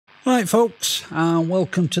Right folks, and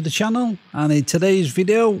welcome to the channel, and in today's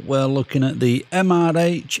video we're looking at the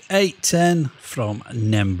MRH810 from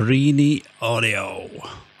Nembrini Audio.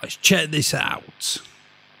 Let's check this out.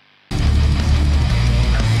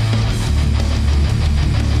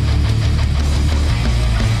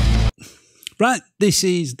 Right, this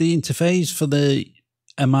is the interface for the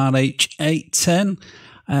MRH810.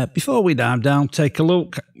 Before we dive down, take a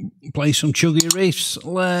look, play some chuggy riffs,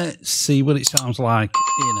 let's see what it sounds like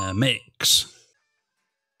in a mix.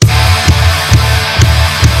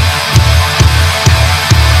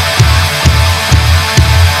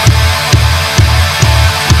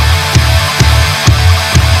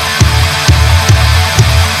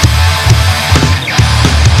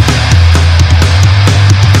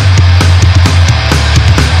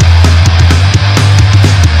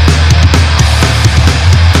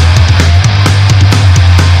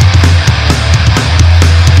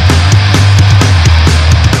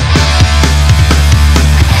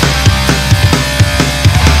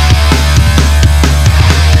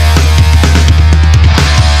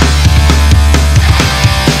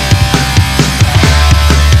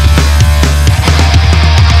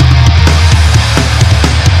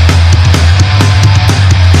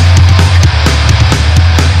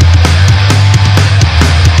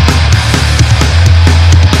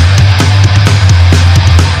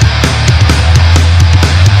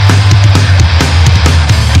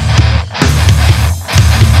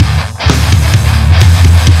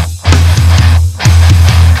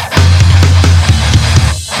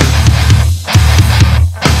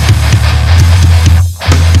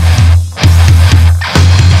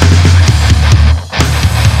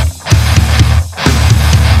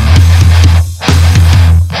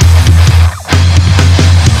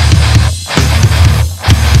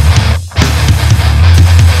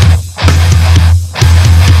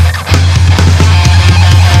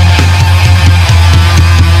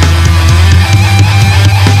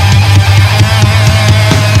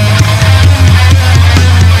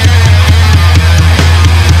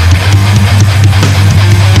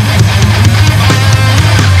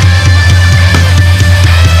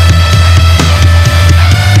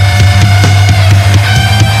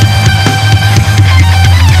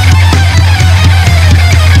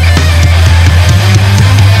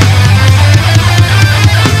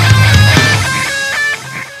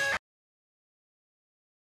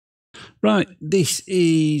 Right, this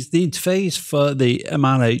is the interface for the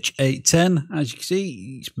MRH810. As you can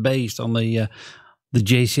see, it's based on the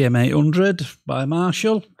JCM 800 by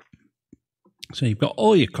Marshall. So you've got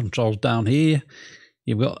all your controls down here.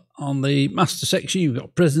 You've got on the master section, you've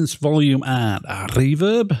got presence, volume, and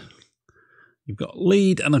reverb. You've got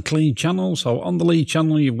lead and a clean channel. So on the lead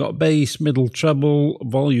channel, you've got bass, middle, treble,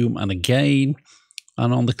 volume, and a gain.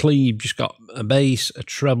 And on the clean, you've just got a bass, a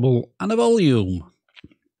treble, and a volume.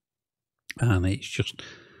 And it's just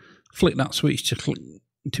flick that switch to click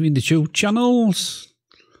between the two channels.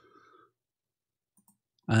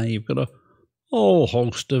 And you've got a whole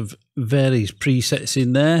host of various presets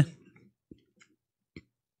in there.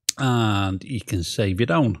 And you can save it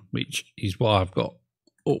down, which is what I've got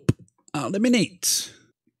up at the minute.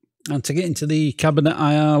 And to get into the cabinet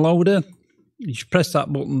IR loader, you just press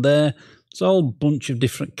that button there. It's a whole bunch of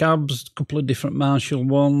different cabs, a couple of different Marshall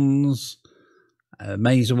ones, a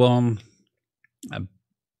Mesa one.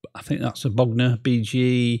 I think that's a Bogner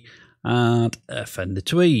BG and a Fender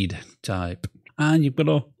Tweed type. And you've got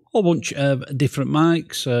a whole bunch of different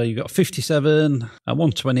mics. You've got 57, a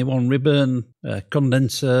 121 ribbon, a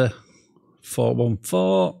condenser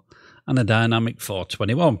 414, and a dynamic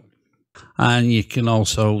 421. And you can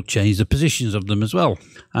also change the positions of them as well.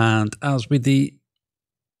 And as with the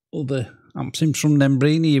other amp sims from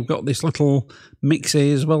Nembrini, you've got this little mix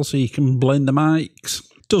here as well, so you can blend the mics.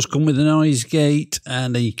 Does come with a noise gate,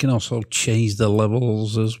 and you can also change the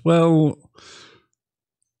levels as well.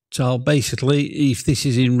 So basically, if this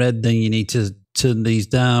is in red, then you need to turn these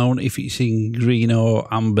down. If it's in green or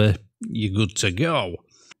amber, you're good to go.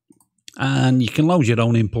 And you can load your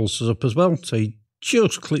own impulses up as well. So you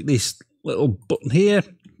just click this little button here,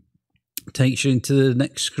 takes you into the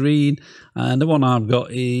next screen. And the one I've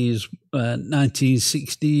got is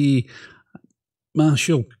 1960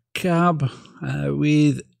 Marshall cab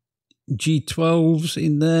with G12s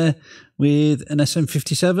in there with an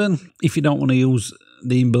SM57. If you don't want to use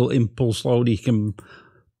the inbuilt impulse loader, you can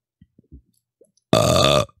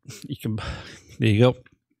there you go,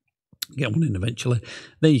 get one in eventually.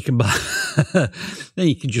 Then you can buy then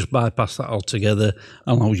you can just bypass that altogether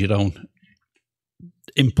and load your own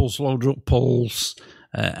impulse loader up, pulse,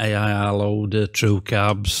 AIR loader, true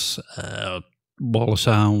cabs, wall of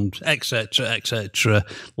sound, etc., etc.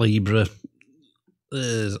 Libra.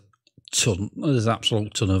 There's an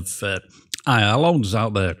absolute ton of IR loaders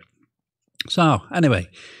out there. So anyway,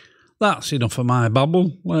 that's enough of my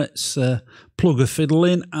babble. Let's plug a fiddle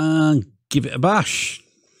in and give it a bash.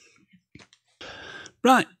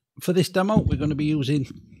 Right, for this demo, we're going to be using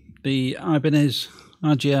the Ibanez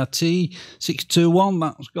RGRT621.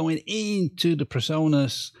 That's going into the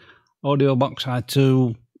Presonus audiobox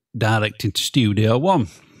iTwo direct into Studio One.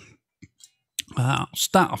 I'll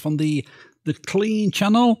start off on the clean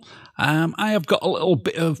channel. I have got a little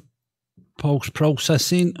bit of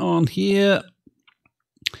post-processing on here.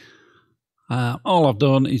 All I've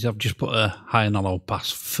done is I've just put a high and low pass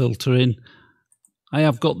filter in. I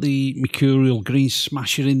have got the Mercurial Green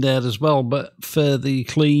Smasher in there as well, but for the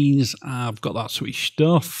cleans, I've got that switched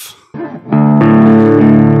off.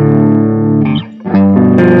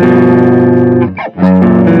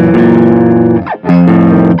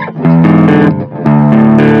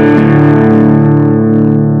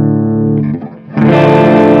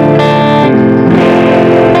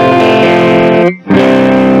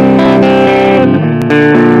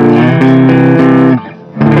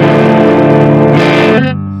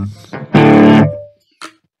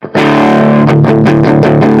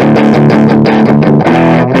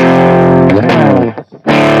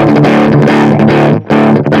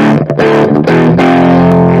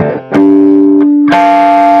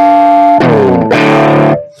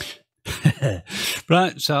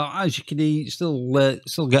 Right, so as you can hear,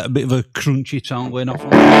 still get a bit of a crunchy sound going off,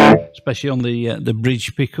 especially on the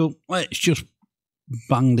bridge pickup. Let's just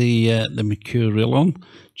bang the Mercurial on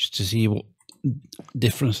just to see what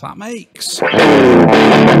difference that makes.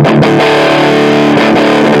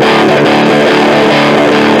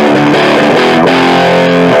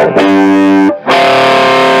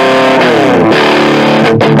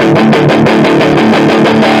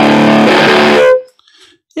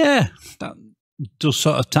 Yeah, that does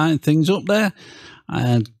sort of tighten things up there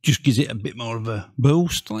and just gives it a bit more of a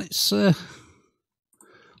boost. Let's add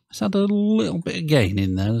a little bit of gain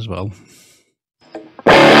in there as well.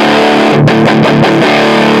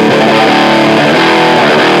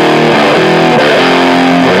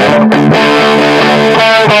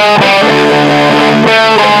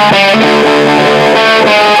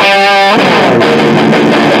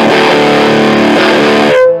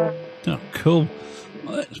 Oh, cool.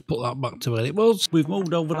 Let's put that back to where it was. We've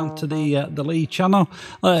moved over onto the lead channel.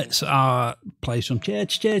 Let's play some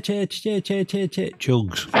chugs.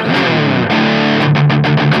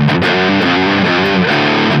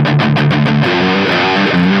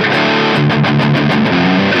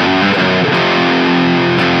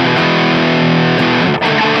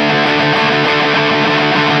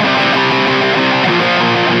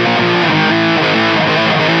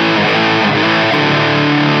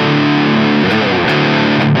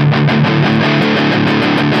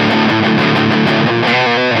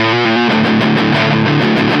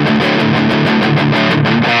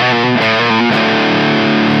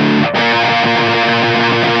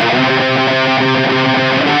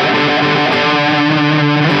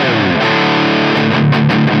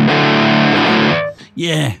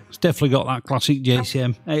 Yeah, it's definitely got that classic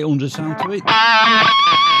JCM 800 sound to it.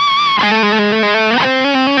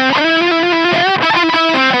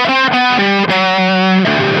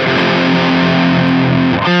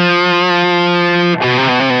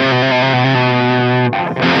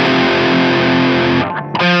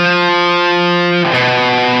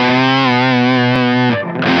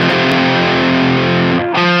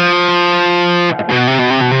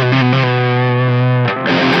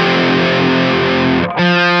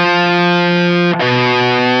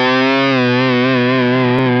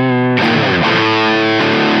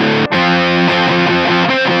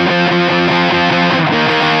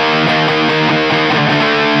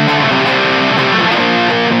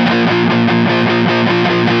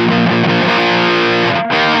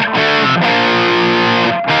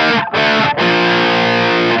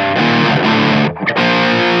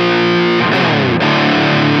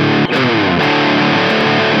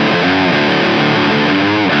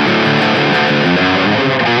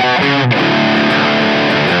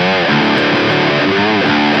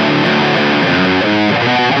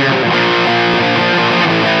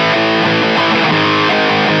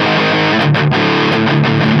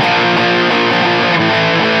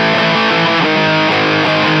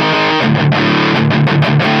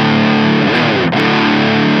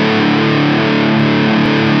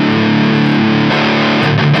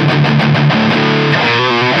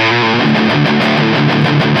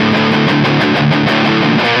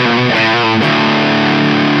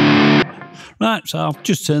 So I've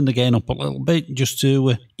just turned the gain up a little bit just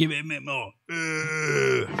to give it a bit more.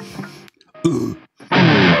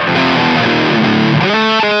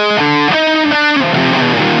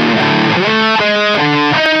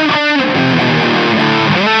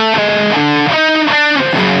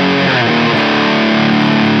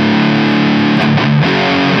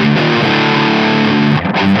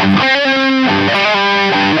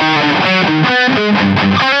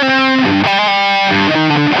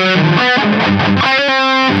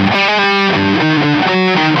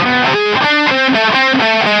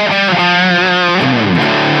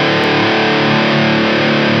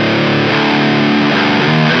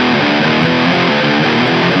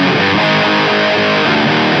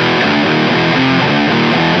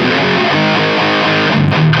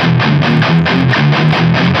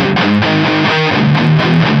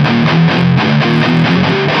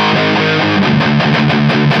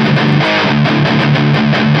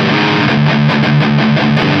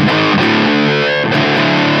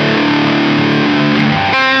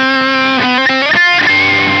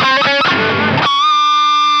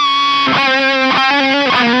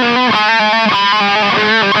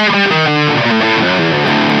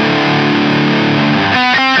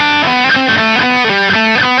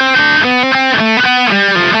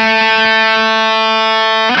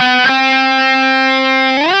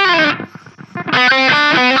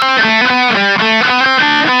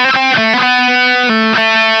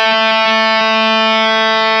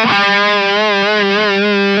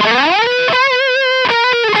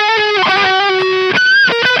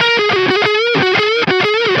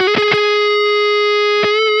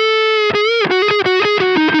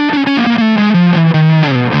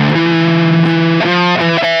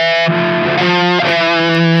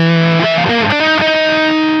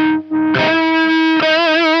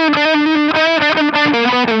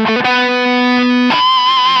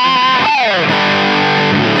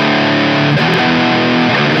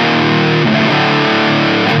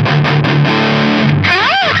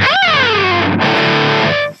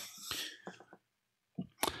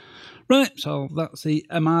 Right, so that's the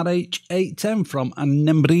MRH810 from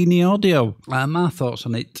Nembrini Audio. My thoughts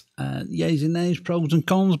on it, yays and nays, pros and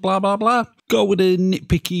cons, blah, blah, blah. Go with a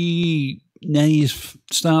nitpicky nays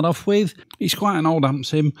start off with. It's quite an old amp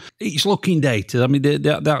sim. It's looking dated. I mean,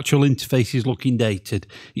 the actual interface is looking dated.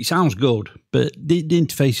 It sounds good, but the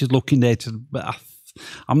interface is looking dated. But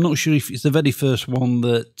I'm not sure if it's the very first one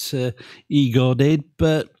that Igor did,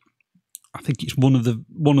 but I think it's one of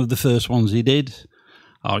the first ones he did.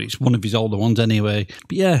 Or it's one of his older ones anyway.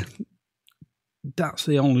 But yeah, that's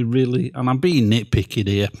the only really... And I'm being nitpicky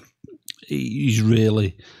here. He's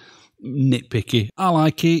really nitpicky. I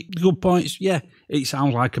like it. Good points. Yeah, it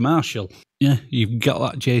sounds like a Marshall. Yeah, you've got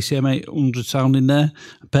that JCM 800 sound in there.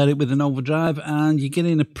 Pair it with an overdrive and you're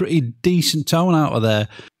getting a pretty decent tone out of there.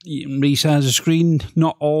 You can resize the screen.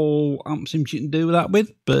 Not all amp sims you can do that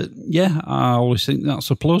with, but yeah, I always think that's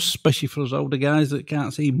a plus, especially for us older guys that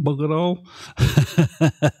can't see bugger all.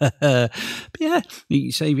 But yeah, you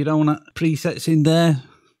can save your own presets in there.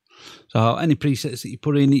 So any presets that you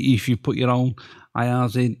put in, if you put your own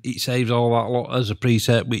IRs in, it saves all that lot as a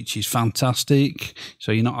preset, which is fantastic.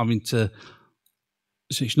 So you're not having to...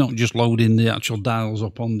 So it's not just loading the actual dials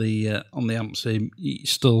up on the amp sim.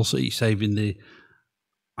 It's still saving the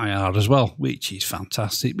IR as well, which is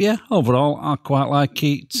fantastic. But yeah, overall, I quite like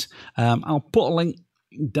it. I'll put a link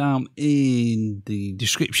down in the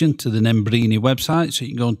description to the Nembrini website, so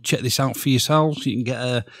you can go and check this out for yourselves. You can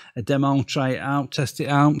get a demo, try it out, test it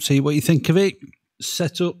out, see what you think of it.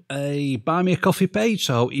 Set up a buy me a coffee page,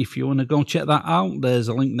 so if you want to go check that out, there's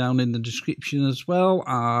a link down in the description as well.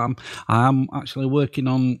 I'm actually working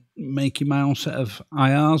on making my own set of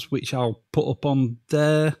IRs, which I'll put up on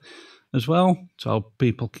there as well, so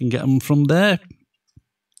people can get them from there.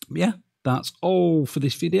 Yeah, that's all for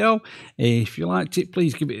this video. If you liked it,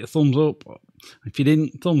 please give it a thumbs up. If you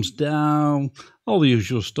didn't, thumbs down, all the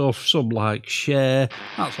usual stuff, sub, like, share.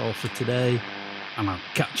 That's all for today, and I'll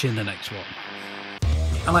catch you in the next one.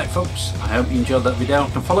 Alright folks, I hope you enjoyed that video.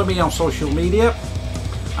 You can follow me on social media.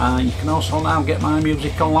 You can also now get my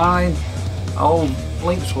music online. All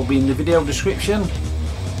links will be in the video description.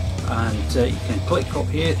 And you can click up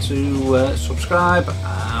here to subscribe.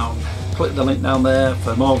 And click the link down there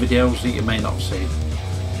for more videos that you may not see.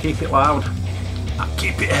 Keep it loud and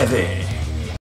keep it heavy.